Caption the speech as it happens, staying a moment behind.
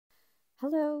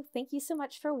Hello, thank you so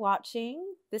much for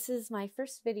watching. This is my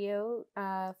first video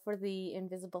for the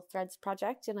Invisible Threads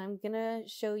project, and I'm gonna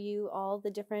show you all the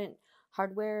different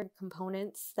hardware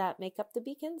components that make up the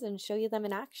beacons and show you them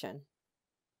in action.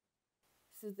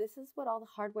 So this is what all the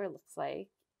hardware looks like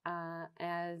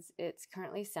as it's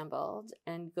currently assembled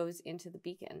and goes into the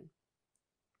beacon.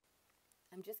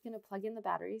 I'm just gonna plug in the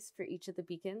batteries for each of the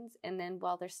beacons, and then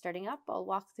while they're starting up, I'll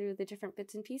walk through the different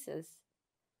bits and pieces.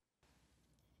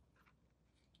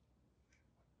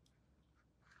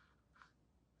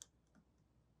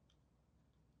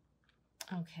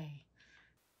 Okay.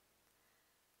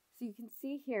 So you can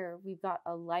see here we've got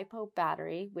a LiPo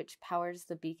battery which powers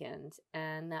the beacons,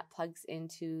 and that plugs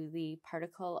into the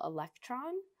particle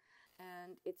electron,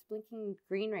 and it's blinking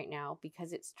green right now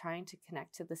because it's trying to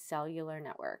connect to the cellular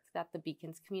network that the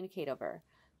beacons communicate over.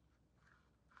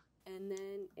 And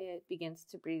then it begins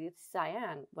to breathe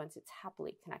cyan once it's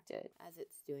happily connected, as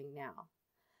it's doing now.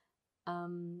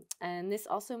 And this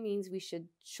also means we should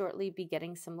shortly be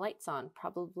getting some lights on,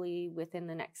 probably within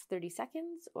the next 30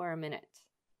 seconds or a minute.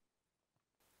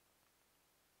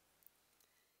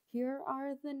 Here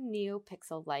are the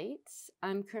NeoPixel lights.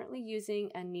 I'm currently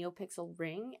using a NeoPixel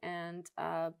ring and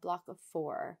a block of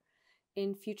 4.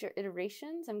 In future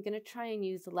iterations, I'm going to try and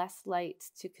use less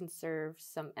lights to conserve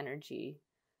some energy.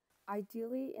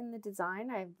 Ideally, in the design,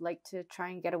 I'd like to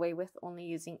try and get away with only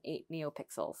using 8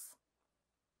 NeoPixels.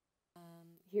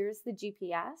 Here's the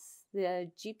GPS. The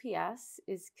GPS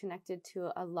is connected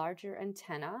to a larger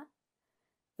antenna.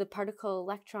 The particle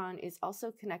electron is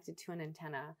also connected to an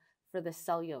antenna for the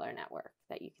cellular network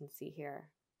that you can see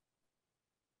here.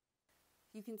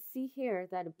 You can see here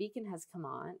that a beacon has come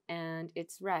on and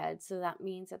it's red, so that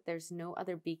means that there's no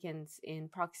other beacons in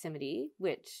proximity,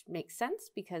 which makes sense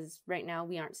because right now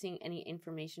we aren't seeing any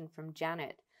information from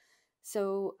Janet.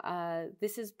 So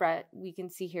this is Brett. We can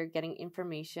see here getting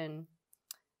information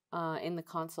in the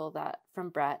console from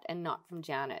Brett and not from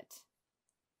Janet.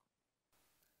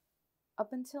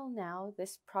 Up until now,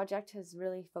 this project has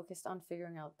really focused on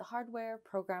figuring out the hardware,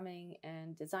 programming,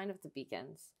 and design of the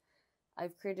beacons.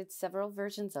 I've created several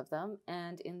versions of them,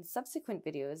 and in subsequent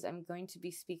videos, I'm going to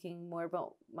be speaking more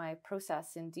about my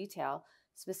process in detail,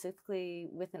 specifically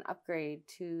with an upgrade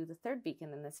to the third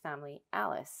beacon in this family,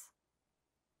 Alice.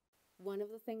 One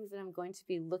of the things that I'm going to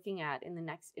be looking at in the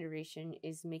next iteration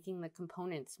is making the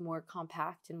components more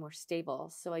compact and more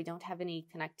stable so I don't have any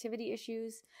connectivity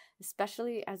issues,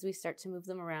 especially as we start to move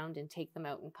them around and take them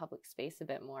out in public space a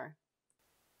bit more.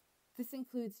 This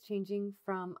includes changing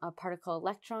from a particle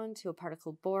electron to a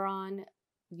particle boron,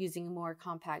 using a more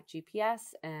compact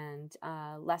GPS and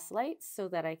less lights so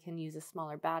that I can use a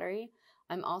smaller battery.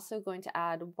 I'm also going to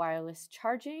add wireless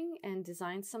charging and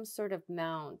design some sort of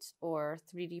mount or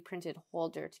 3D printed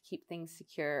holder to keep things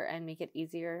secure and make it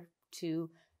easier to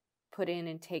put in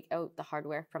and take out the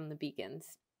hardware from the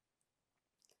beacons.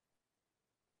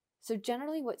 So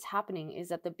generally what's happening is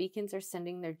that the beacons are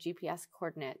sending their GPS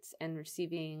coordinates and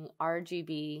receiving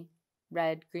RGB,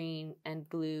 red, green, and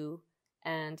blue,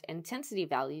 and intensity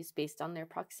values based on their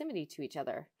proximity to each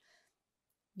other.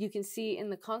 You can see in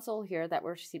the console here that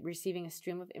we're receiving a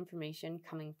stream of information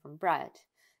coming from Brett.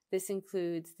 This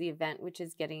includes the event, which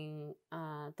is getting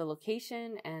the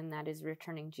location, and that is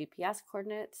returning GPS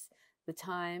coordinates, the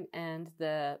time, and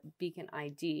the beacon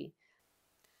ID.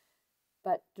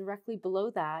 But directly below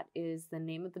that is the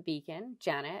name of the beacon,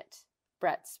 Janet,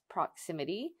 Brett's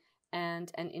proximity, and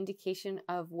an indication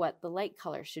of what the light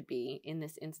color should be, in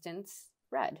this instance,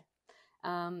 red.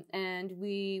 And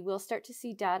we will start to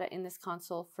see data in this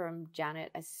console from Janet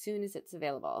as soon as it's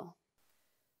available.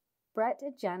 Brett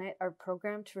and Janet are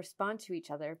programmed to respond to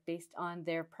each other based on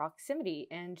their proximity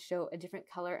and show a different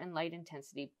color and light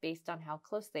intensity based on how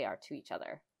close they are to each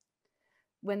other.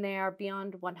 When they are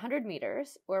beyond 100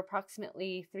 meters, or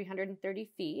approximately 330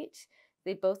 feet,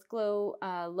 they both glow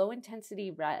low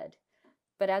intensity red.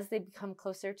 But as they become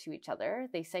closer to each other,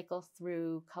 they cycle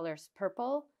through colors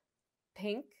purple,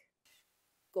 pink,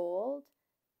 gold,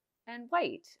 and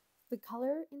white. The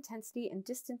color, intensity, and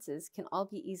distances can all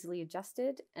be easily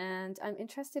adjusted, and I'm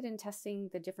interested in testing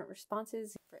the different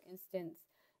responses, for instance,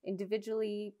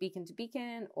 individually, beacon to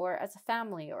beacon, or as a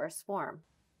family or a swarm.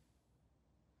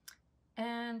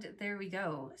 And there we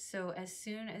go. So as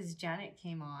soon as Janet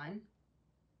came on,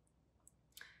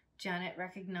 Janet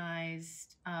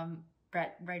recognized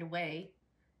Brett right away.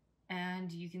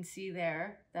 And you can see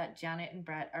there that Janet and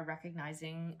Brett are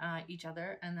recognizing each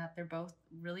other and that they're both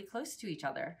really close to each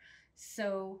other.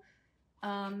 So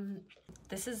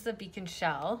this is the beacon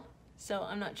shell. So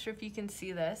I'm not sure if you can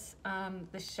see this.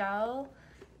 The shell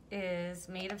is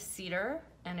made of cedar,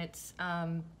 and it's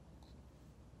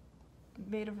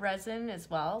made of resin as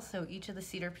well. So each of the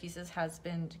cedar pieces has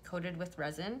been coated with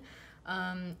resin.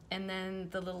 And then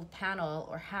the little panel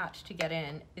or hatch to get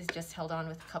in is just held on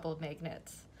with a couple of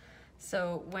magnets.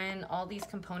 So when all these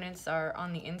components are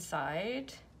on the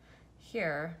inside,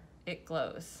 here, it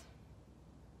glows.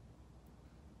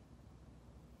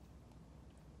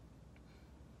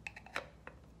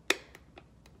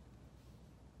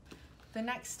 The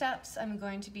next steps, I'm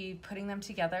going to be putting them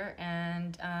together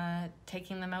and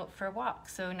taking them out for a walk.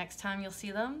 So next time you'll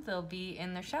see them, they'll be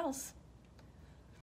in their shells.